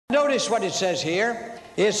Notice what it says here.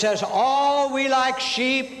 It says, all we like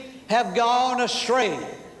sheep have gone astray.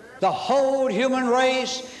 The whole human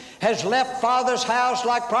race has left Father's house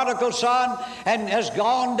like prodigal son and has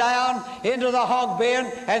gone down into the hog bin,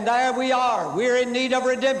 and there we are. We're in need of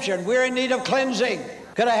redemption. We're in need of cleansing.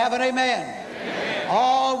 Could I have an amen? Amen.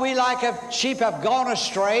 All we like sheep have gone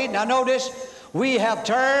astray. Now notice, we have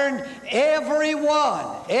turned everyone,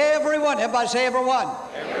 everybody say everyone.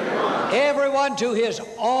 Everyone to his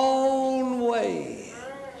own way.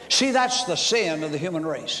 See, that's the sin of the human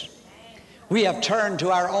race. We have turned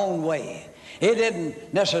to our own way. It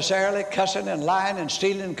isn't necessarily cussing and lying and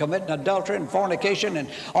stealing and committing adultery and fornication and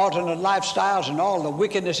alternate lifestyles and all the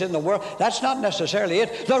wickedness in the world. That's not necessarily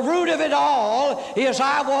it. The root of it all is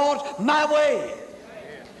I want my way.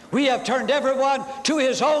 We have turned everyone to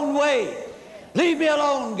his own way. Leave me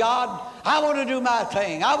alone, God. I want to do my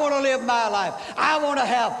thing. I want to live my life. I want to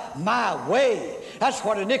have my way. That's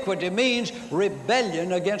what iniquity means,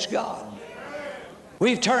 rebellion against God.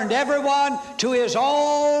 We've turned everyone to his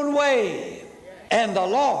own way. And the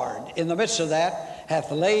Lord, in the midst of that,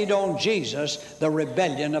 hath laid on Jesus the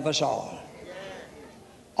rebellion of us all.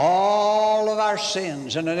 All of our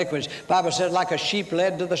sins and iniquities. The Bible said, like a sheep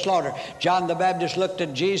led to the slaughter. John the Baptist looked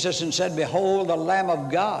at Jesus and said, behold, the Lamb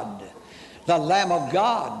of God. The Lamb of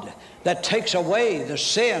God that takes away the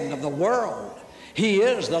sin of the world. He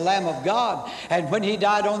is the Lamb of God. And when he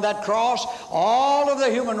died on that cross, all of the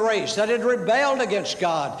human race that had rebelled against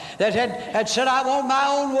God, that had said, I want my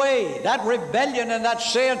own way, that rebellion and that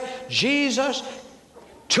sin, Jesus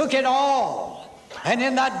took it all. And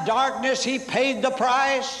in that darkness, he paid the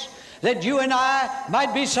price that you and I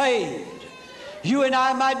might be saved. You and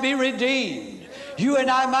I might be redeemed. You and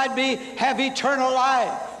I might have eternal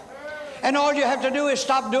life. And all you have to do is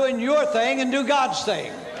stop doing your thing and do God's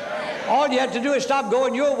thing. All you have to do is stop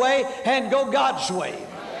going your way and go God's way.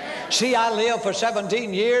 See, I lived for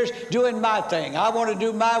 17 years doing my thing. I want to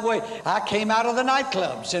do my way. I came out of the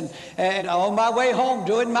nightclubs and on my way home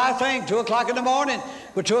doing my thing, 2 o'clock in the morning.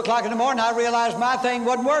 But 2 o'clock in the morning, I realized my thing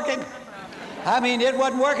wasn't working. I mean, it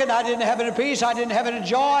wasn't working. I didn't have any peace. I didn't have any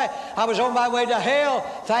joy. I was on my way to hell,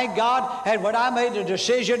 thank God. And when I made the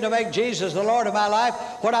decision to make Jesus the Lord of my life,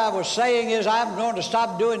 what I was saying is I'm going to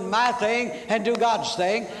stop doing my thing and do God's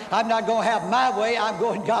thing. I'm not going to have my way. I'm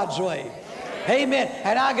going God's way. Amen.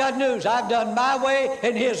 And I got news. I've done my way,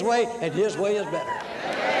 and His way is better.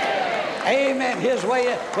 Amen. His way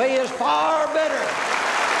is far better.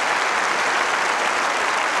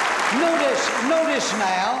 Notice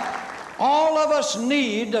now, all of us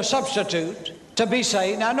need a substitute to be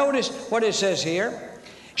saved. Now notice what it says here.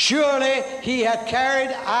 Surely he hath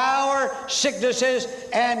carried our sicknesses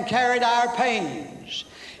and carried our pains.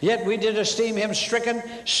 Yet we did esteem him stricken,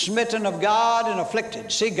 smitten of God, and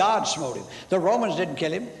afflicted. See, God smote him. The Romans didn't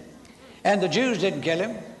kill him, and the Jews didn't kill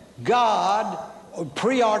him. God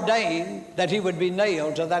preordained that he would be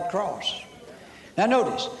nailed to that cross. Now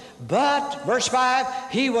notice, but, verse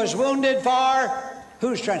 5, he was wounded for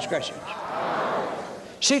whose transgressions?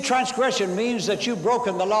 See, transgression means that you've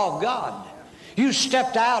broken the law of God. You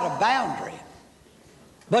stepped out of boundary.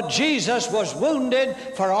 But Jesus was wounded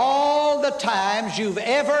for all the times you've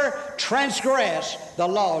ever transgressed the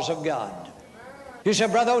laws of God. You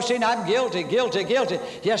said, Brother Osteen, I'm guilty.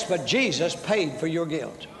 Yes, but Jesus paid for your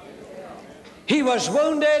guilt. He was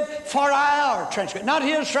wounded for our transgressions. Not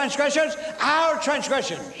his transgressions, our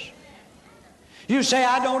transgressions. You say,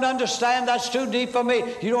 I don't understand, that's too deep for me.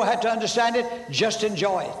 You don't have to understand it, just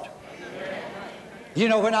enjoy it. You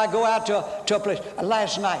know, when I go out to a place,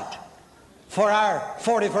 last night, for our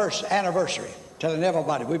 41st anniversary, telling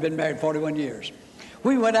everybody, we've been married 41 years.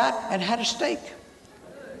 We went out and had a steak.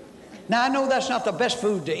 Now, I know that's not the best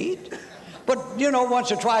food to eat, but, you know,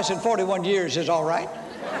 once or twice in 41 years is all right.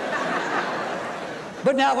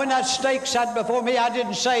 But now, when that steak sat before me, I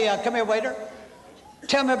didn't say, come here, waiter.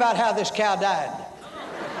 Tell me about how this cow died.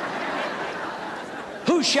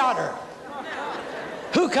 Who shot her?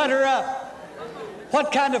 Who cut her up?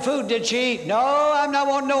 What kind of food did she eat? No, I'm not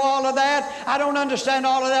wanting to know all of that. I don't understand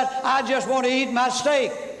all of that. I just want to eat my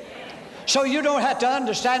steak. So you don't have to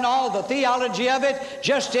understand all the theology of it.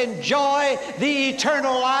 Just enjoy the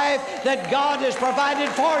eternal life that God has provided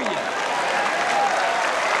for you.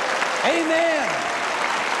 Amen.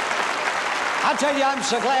 I tell you, I'm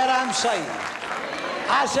so glad I'm saved.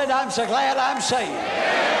 I said, I'm so glad I'm saved.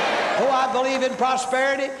 Oh, I believe in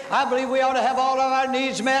prosperity. I believe we ought to have all of our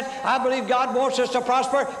needs met. I believe God wants us to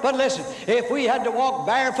prosper. But listen, if we had to walk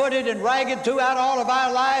barefooted and ragged throughout all of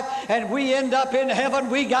our life and we end up in heaven,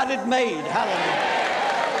 we got it made.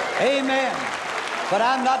 Hallelujah. Amen. But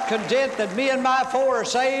I'm not content that me and my four are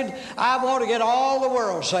saved. I want to get all the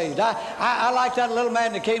world saved. I like that little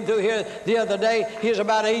man that came through here the other day. He was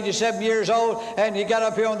about 87 years old, and he got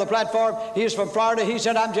up here on the platform. He's from Florida. He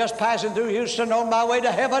said, I'm just passing through Houston on my way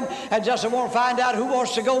to heaven, and just want to find out who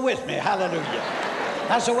wants to go with me. Hallelujah.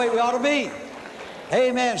 That's the way we ought to be.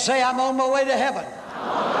 Amen. Say, I'm on my way to heaven.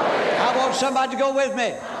 I want somebody to go with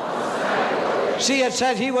me. See, it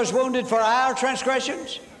said he was wounded for our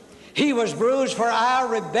transgressions. He was bruised for our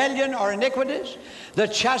rebellion or iniquities. The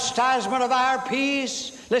chastisement of our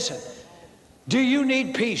peace. Listen, do you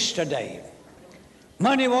need peace today?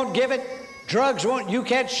 Money won't give it. Drugs won't. You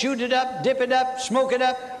can't shoot it up, dip it up, smoke it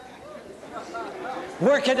up,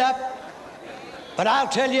 work it up. But I'll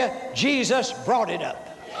tell you, Jesus brought it up.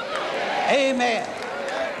 Amen.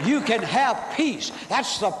 You can have peace.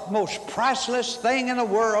 That's the most priceless thing in the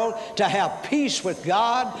world, to have peace with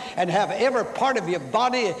God and have every part of your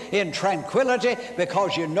body in tranquility,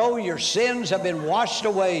 because you know your sins have been washed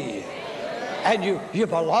away and you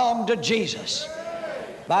belong to Jesus.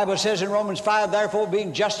 The Bible says in Romans 5, therefore,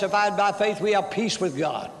 being justified by faith, we have peace with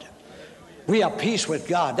God. We have peace with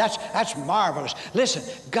God. That's marvelous. Listen,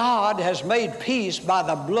 God has made peace by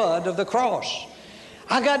the blood of the cross.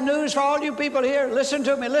 I got news for all you people here. Listen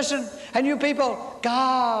to me, listen. And you people,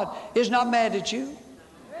 God is not mad at you.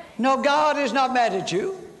 No, God is not mad at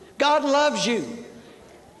you. God loves you.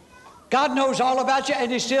 God knows all about you,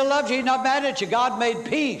 and He still loves you. He's not mad at you. God made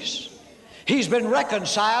peace. He's been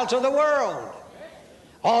reconciled to the world.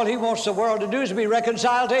 All He wants the world to do is to be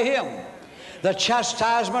reconciled to Him. The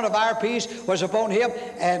chastisement of our peace was upon Him,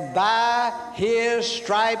 and by His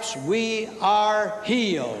stripes we are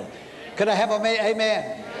healed. Could I have an amen?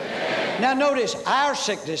 Amen? Now notice, our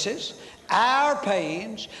sicknesses, our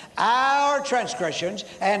pains, our transgressions,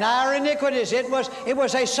 and our iniquities, it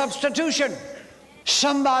was a substitution.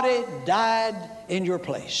 Somebody died in your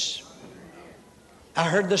place. I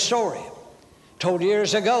heard the story told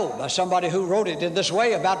years ago by somebody who wrote it in this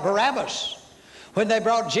way about Barabbas. When they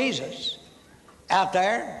brought Jesus out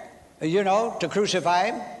there, to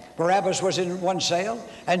crucify Him, Barabbas was in one cell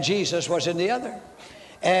and Jesus was in the other.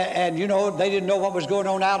 And they didn't know what was going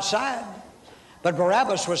on outside. But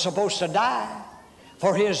Barabbas was supposed to die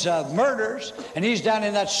for his murders, and he's down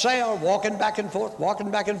in that cell walking back and forth,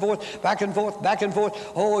 back and forth, back and forth, back and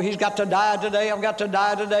forth. Oh, he's got to die today. I've got to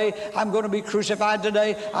die today. I'm going to be crucified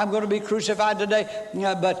today. I'm going to be crucified today.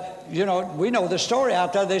 But, we know the story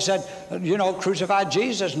out there. They said, crucify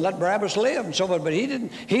Jesus and let Barabbas live and so forth. But he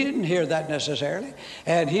didn't hear that necessarily.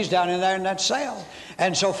 And he's down in there in that cell.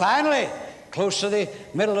 And so finally, close to the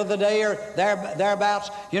middle of the day or thereabouts,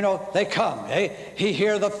 they come. He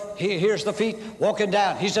hears the feet walking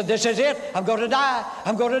down. He said, this is it. I'm going to die.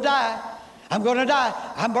 I'm going to die. I'm going to die.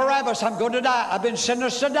 I'm Barabbas. I'm going to die. I've been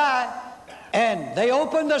sentenced to die. And they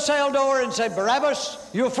opened the cell door and said, Barabbas,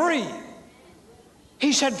 you're free.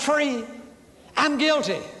 He said, free? I'm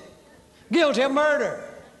guilty. Guilty of murder,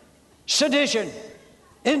 sedition,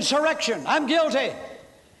 insurrection. I'm guilty.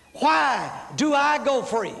 Why do I go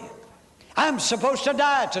free? I'm supposed to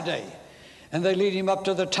die today. And they lead him up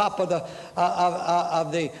to the top of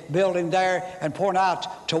the building there and point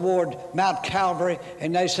out toward Mount Calvary.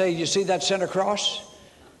 And they say, you see that center cross?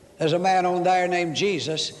 There's a man on there named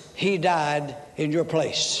Jesus. He died in your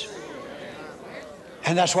place.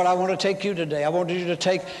 And that's what I want to take you today. I want you to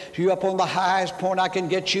take you up on the highest point I can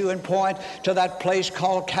get you and point to that place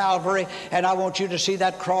called Calvary. And I want you to see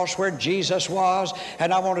that cross where Jesus was.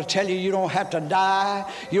 And I want to tell you, you don't have to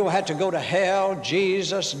die. You don't have to go to hell.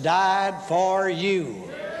 Jesus died for you.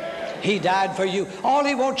 He died for you. All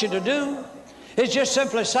He wants you to do is just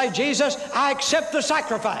simply say, Jesus, I accept the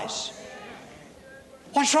sacrifice.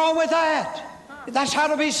 What's wrong with that? That's how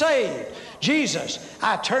to be saved. Jesus,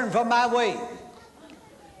 I turn from my way.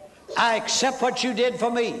 I accept what you did for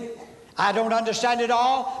me. I don't understand it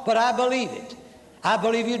all, but I believe it. I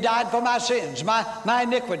believe you died for my sins, my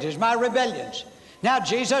iniquities, my rebellions. Now,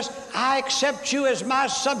 Jesus, I accept you as my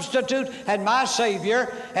substitute and my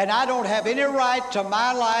Savior, and I don't have any right to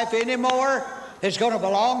my life anymore. It's going to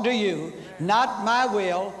belong to you. Not my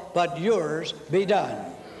will, but yours be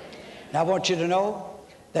done. Now, I want you to know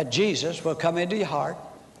that Jesus will come into your heart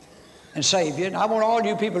and save you. And I want all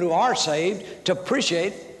you people who are saved to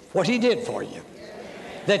appreciate what He did for you,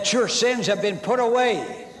 that your sins have been put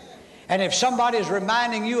away. And if somebody is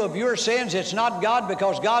reminding you of your sins, it's not God,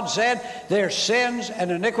 because God said, their sins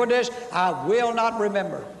and iniquities I will not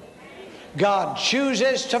remember. God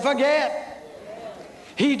chooses to forget.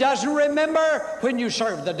 He doesn't remember when you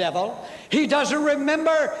served the devil. He doesn't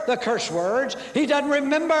remember the curse words. He doesn't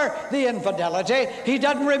remember the infidelity. He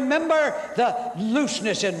doesn't remember the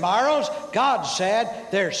looseness in morals. God said,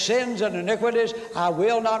 their sins and iniquities I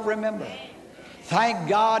will not remember. Thank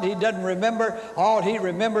God He doesn't remember. All He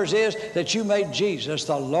remembers is that you made Jesus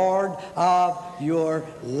the Lord of your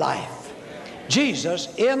life.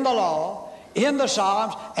 Jesus in the law, in the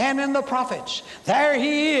Psalms, and in the prophets. There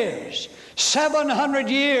He is. 700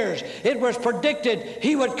 years it was predicted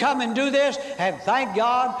He would come and do this, and thank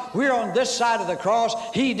God we're on this side of the cross.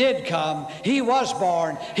 He did come. He was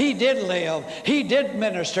born. He did live. He did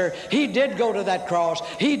minister. He did go to that cross.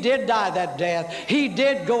 He did die that death. He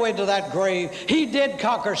did go into that grave. He did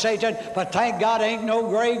conquer Satan, but thank God ain't no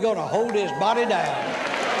grave going to hold His body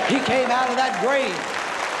down. He came out of that grave,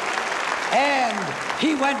 and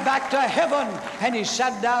He went back to heaven, and He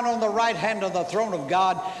sat down on the right hand of the throne of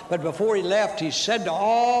God. But before He left, He said to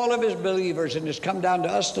all of His believers, and it's come down to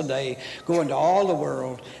us today, go into all the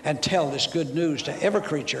world and tell this good news to every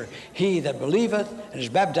creature. He that believeth and is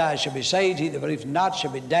baptized shall be saved. He that believeth not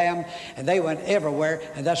shall be damned. And they went everywhere,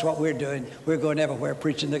 and that's what we're doing. We're going everywhere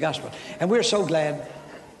preaching the gospel. And we're so glad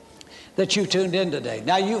that you tuned in today.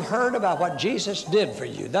 Now, you heard about what Jesus did for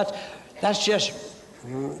you. That's just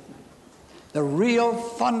the real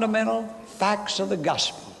fundamental facts of the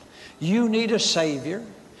gospel. You need a Savior.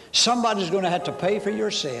 Somebody's going to have to pay for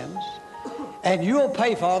your sins, and you'll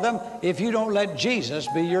pay for them if you don't let Jesus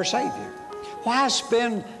be your Savior. Why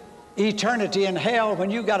spend eternity in hell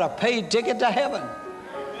when you got a paid ticket to heaven?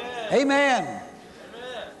 Amen. Amen.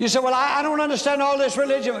 Amen. You say, well, I don't understand all this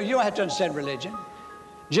religion. Well, you don't have to understand religion.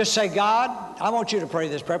 Just say, God, I want you to pray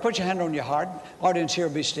this prayer. Put your hand on your heart. Audience here,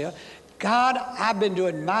 be still. God, I've been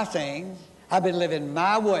doing my thing. I've been living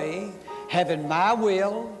my way, having my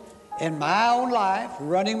will in my own life,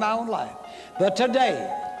 running my own life. But today,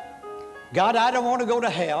 God, I don't want to go to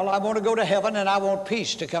hell. I want to go to heaven, and I want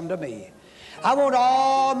peace to come to me. I want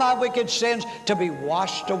all my wicked sins to be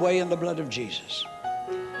washed away in the blood of Jesus.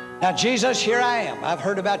 Now, Jesus, here I am. I've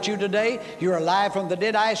heard about you today. You're alive from the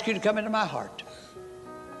dead. I ask you to come into my heart.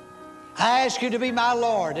 I ask you to be my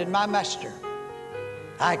Lord and my Master.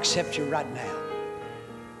 I accept you right now,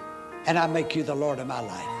 and I make you the Lord of my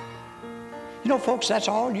life. You know, folks, that's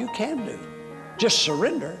all you can do. Just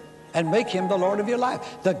surrender and make Him the Lord of your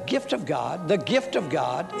life. The gift of God,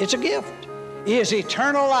 it's a gift, is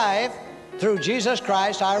eternal life through Jesus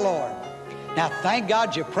Christ our Lord. Now, thank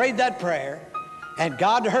God you prayed that prayer, and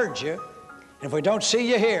God heard you. And if we don't see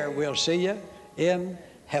you here, we'll see you in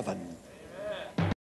heaven.